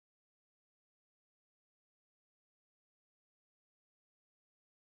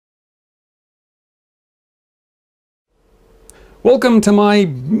Welcome to my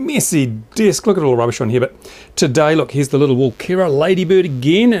messy desk. Look at all the rubbish on here, but today, look, here's the little Walkera Ladybird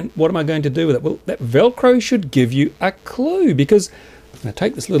again, and what am I going to do with it? Well, that Velcro should give you a clue, because I'm going to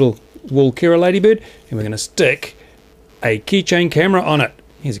take this little Walkera Ladybird and we're going to stick a keychain camera on it.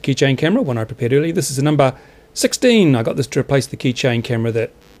 Here's a keychain camera, one I prepared earlier. This is a number 16. I got this to replace the keychain camera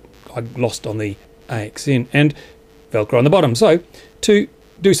that I lost on the AXN, and Velcro on the bottom. So, to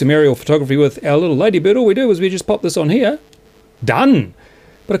do some aerial photography with our little Ladybird, all we do is we just pop this on here. Done.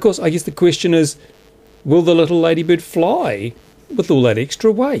 But of course, I guess the question is, will the little Ladybird fly with all that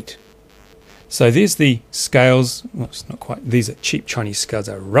extra weight? So there's the scales. Well, it's not quite. These are cheap Chinese scales.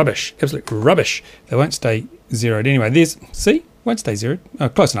 Are rubbish. Absolute rubbish. They won't stay zeroed anyway. There's, see? Won't stay zeroed. Oh,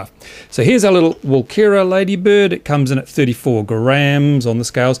 close enough. So here's our little Walkera Ladybird. It comes in at 34 grams on the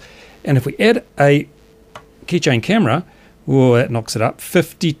scales. And if we add a keychain camera, oh, that knocks it up.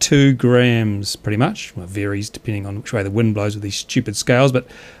 52 grams, pretty much. Well, it varies depending on which way the wind blows with these stupid scales, but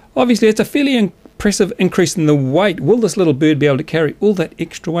obviously it's a fairly impressive increase in the weight. Will this little bird be able to carry all that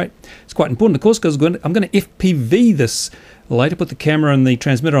extra weight? It's quite important, of course, because I'm going to FPV this later, put the camera and the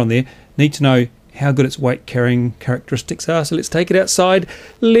transmitter on there. Need to know how good its weight carrying characteristics are, so let's take it outside.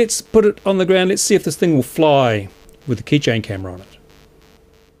 Let's put it on the ground. Let's see if this thing will fly with the keychain camera on it.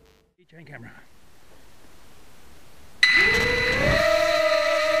 Keychain camera.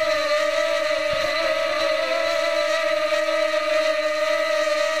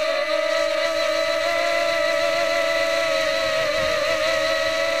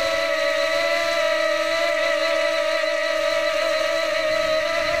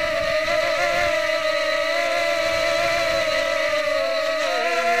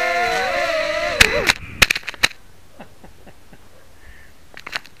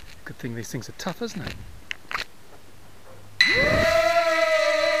 Good thing these things are tough, isn't it?